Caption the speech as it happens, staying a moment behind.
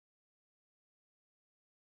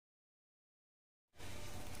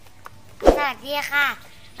วัสดีค่ะ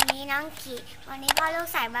วันนี้น้องขีวันนี้พ่อลูก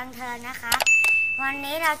สายบังเทิงนะคะวัน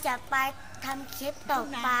นี้เราจะไปทำคลิปตก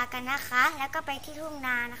ปลากันนะคะแล้วก็ไปที่ทุ่งน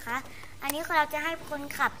านะคะอันนี้เราจะให้คน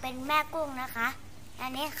ขับเป็นแม่กุ้งนะคะอัน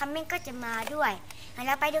นี้คัมมิ่งก็จะมาด้วยเ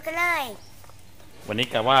ราไปดูกันเลยวันนี้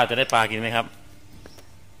กะว่าจะได้ปลากินไหมครับ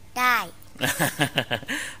ได้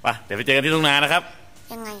ไปเดี๋ยวไปเจอกันที่ทุ่งนานะครับ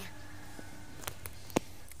ยังไง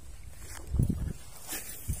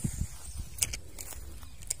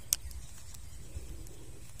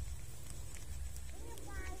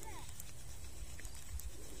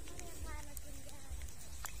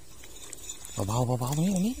เบาๆตรงนี้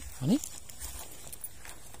มั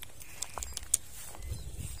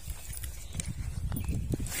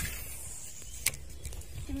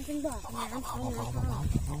นเป็นบ่อน้ำเขา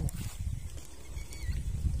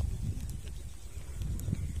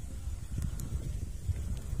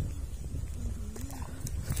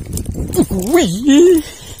อุ้ย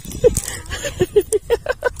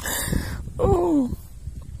โ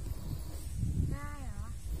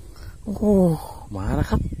อ้โหมาแล้ว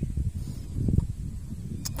ครับ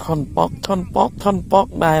ท่อนป๊อก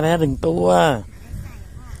ได้แล้ว1 ตัว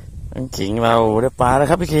พี่ขิงเราได้ปลาแล้ว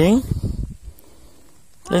ครับพี่ขิง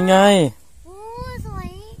ยังไงโอ้สวย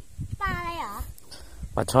ปลาอะไรเหรอ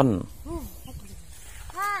ปลาช่อน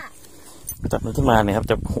จับมันขึ้นมาเนี่ยครับ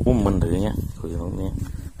จะอุ้มมันหรือเงี้ยคุยตรงนี้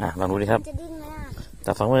ลองดูดิครับจะดิ้นไหม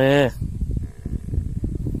จับ2 มือ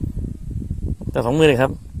จับ2 มือเลยครั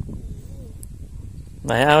บไห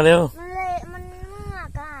นเอาเร็วมันเมือก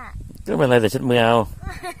ก็เป็นไรแต่เช็ดมือเอา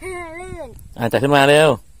ลื่นจับขึ้นมาเร็ว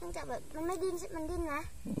มันจะแบบมันไม่ดิ้นมันดิ้นนะ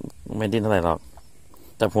ไม่ดิ้นเท่าไหร่หรอก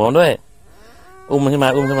จับหัวด้วยอุ้มมันขึ้นมา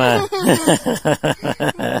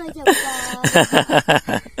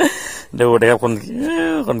ดูเลยครับค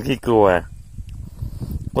นขี้กลัว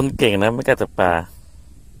คนเก่งนะไม่กล้าจับปลา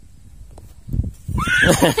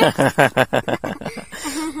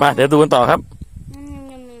มาเดี๋ยวดูกันต่อครับ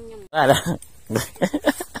ได้แล้ว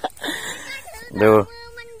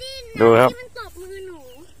ดูครับ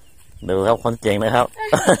ดูครับคนเก่งนะครับ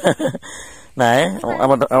ไหนเอา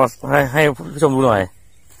มาให้ผู้ชมดูหน่อย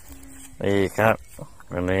นี่ครับ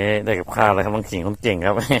วันนี้ได้กับข้าวแล้วครับน้องขิงคนเก่งค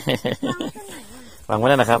รับวางไว้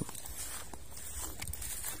ได้นะครับ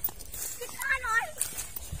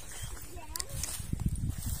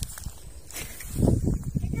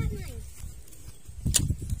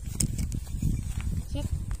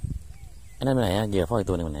อันนั้นเป็นไหนเหยื่อพ่ออีก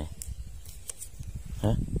ตัวหนึ่งเป็นไหนฮ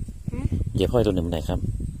ะเหยื่อพ่ออีกตัวหนึ่งเป็นไหนครับ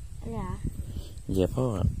เหยื่อพ่อ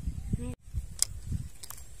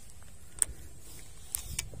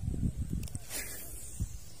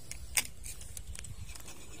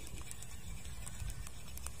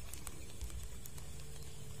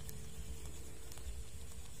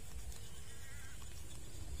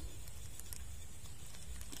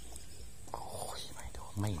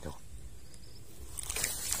ไม่โดน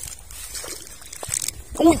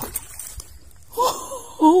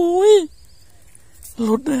โอ้ยห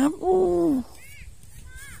ลุดนะครับโอ้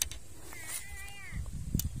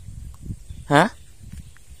ฮะ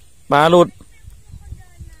ปลาหลุด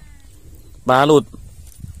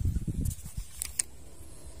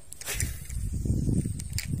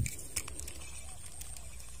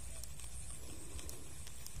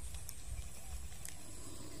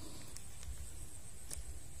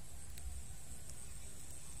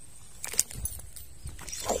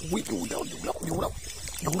อุ้ยอยู่แ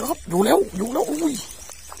ล้วอุ้ย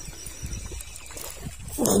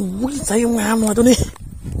โอ้ยใส่งามหน่อยตัวนี้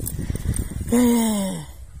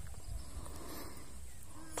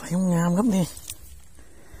ใส่งามครับนี่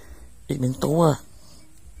อีก1 ตัว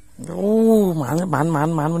โอ้หมาน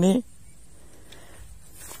วันนี้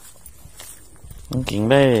น้องกิ่ง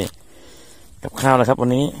ได้กับข้าวแล้วครับวั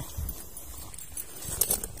นนี้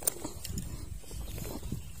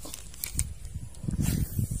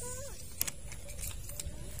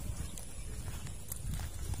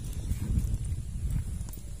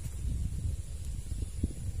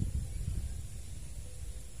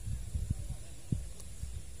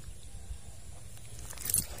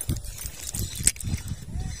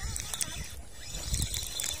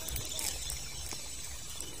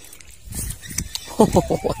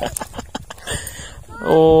โ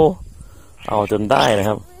อ้เอาจนได้นะค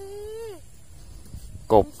รับ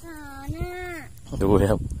กบดู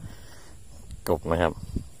ครับกบนะครับ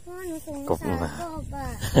กบนะ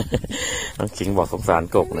น้องขิงบอกสงสาร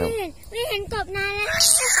กบนะไม่เห็นกบนานแล้ว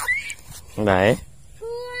ไหน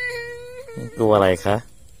กลัวอะไรคะ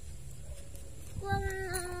กลัวมัน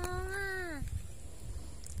ร้อ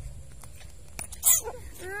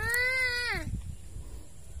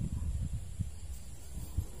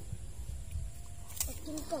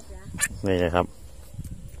ง กบเหรอนี่นะครับ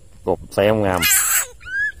กบไซส์งาม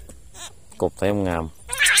กบไซส์งาม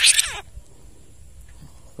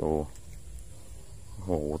โอ้โห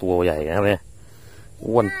ตัวใหญ่ครับเนี่ย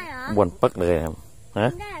อ้วนปักเลยครับฮะ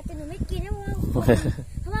ได้แต่หนูไม่กินนะ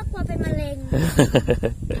เพราะว่ากลัวเป็นมะเร็ง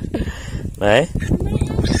ไ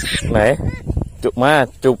หนจุบมา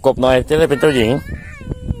จูบกบหน่อยจะได้เป็นเจ้าหญิง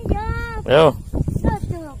เร็ว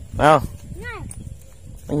เอา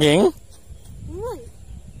หญิง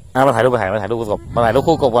มาถ่ายรูปมาถ่ายรูปกบมาถ่ายรูป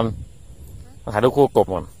คู่กบก่อนมาถ่ายรูปคู่กบ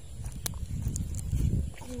ก่อน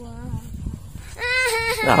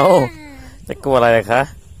เอาจะกลัวอะไรเลยคะ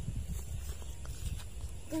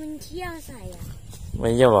มันเที่ยวใส่อ่ะไม่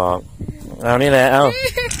เยี่ยวบอกเอานี่แหละเอา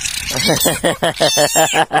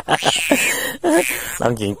น้อ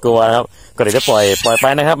งหญิงกลัวครับก็เดี๋ยวจะปล่อยไป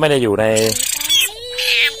นะครับไม่ได้อยู่ใน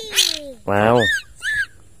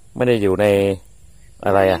ไม่ได้อยู่ในอ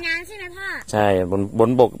ะไรอ่ะน้ำใช่ไหมพ่อใช่บน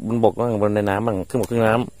บกบ้างบนในน้ำบ้างขึ้นบกขึ้น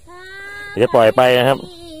น้ำเดี๋ยวจะปล่อยไปนะครับ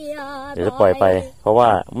เดี๋ยวจะปล่อยไปเพราะว่า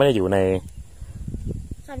ไม่ได้อยู่ใน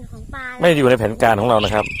ส่วนของปลาไม่ได้อยู่ในแผนการของเราน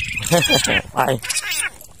ะครับไป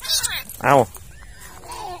เอา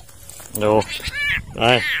ดูไป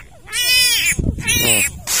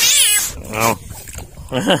เอา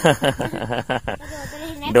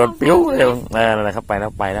โดนปิ้วเร็วนะครับไปแล้ว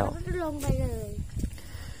ลงไปเลย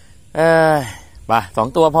ไป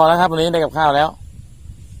2 ตัวพอแล้วครับวันนี้ได้กับข้าวแล้ว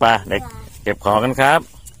ไปเด็กเก็บของกันครับ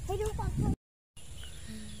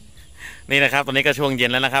นี่นะครับตอนนี้ก็ช่วงเย็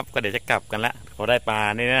นแล้วนะครับก็เดี๋ยวจะกลับกันละเขาได้ปลา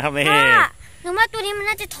นี่นะครับนี่หนูว่าตัวนี้มัน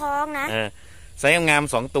น่าจะท้องนะไซส์งาม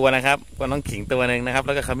2 ตัวนะครับก็น้องขิงตัวหนึ่งนะครับแ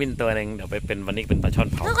ล้วก็ขมิ้นตัวหนึ่งเดี๋ยวไปเป็นวันนี้เป็นปลาช่อน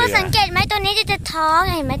เผาเกลือก็สังเกตไหมตัวนี้จะท้อง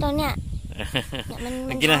เห็นไหมตัวเนี้ย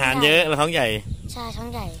มันกินอาหารเยอะแล้วท้องใหญ่ใช่ท้อง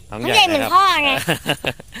ใหญ่เหมือนพ่อไง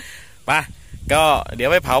ปะก็เดี๋ยว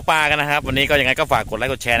ไปเผาปลากันนะครับวันนี้ก็ยังไงก็ฝากกดไล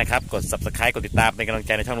ค์กดแชร์นะครับกด Subscribe กดติดตามเป็นกำลังใ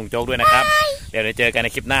จในช่องลุงโจ๊กด้วยนะครับเดี๋ยวเจอกันใน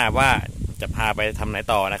คลิปหน้าว่าจะพาไปทำไหน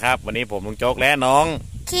ต่อนะครับวันนี้ผมลุงโจ๊กและน้อง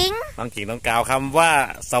ขิงต้องกล่าวคำว่า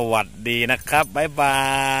สวัสดีนะครับบ๊ายบา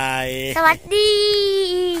ยสวัสดี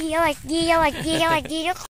ทุ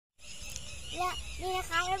กคนและนี่นะ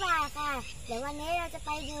คะบ๊ายบายค่ะเดี๋ยววันนี้เราจะไป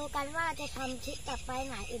ดูกันว่าจะทำคลิปต่อไปไ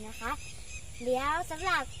หนอีกนะคะเดี๋ยวสำห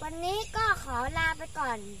รับวันนี้ก็ขอลาไปก่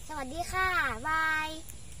อนสวัสดีค่ะบาย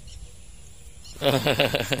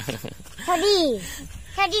สวัสดี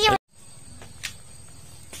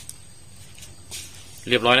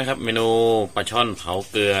เรียบร้อยนะครับเมนูปลาช่อนเผา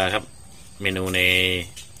เกลือครับเมนูใน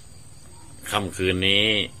ค่ำคืนนี้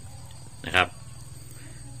นะครับ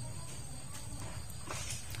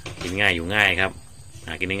กินง่ายอยู่ง่ายครับห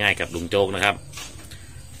ากินได้ง่ายกับลุงโจ๊กนะครับ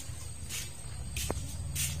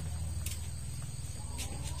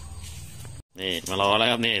นี่มารอแล้ว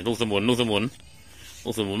ครับนี่ลูกสมุน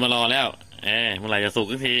มารอแล้วเมื่อไหร่จะสุก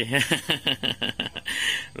สักที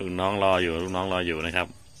ลูกน้องรออยู่นะครับ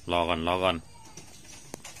รอก่อน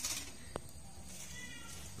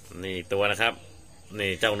นี่ตัวนะครับนี่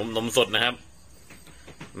เจ้านมสดนะครับ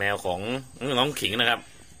แมวของน้องขิงนะครับ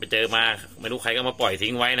ไปเจอมาไม่รู้ใครก็มาปล่อย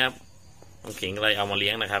ทิ้งไว้นะครับน้องขิงอะไรเอามาเลี้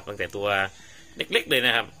ยงนะครับตั้งแต่ตัวเล็กๆเลยน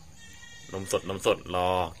ะครับนมสดรอ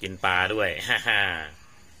กินปลาด้วยฮ่า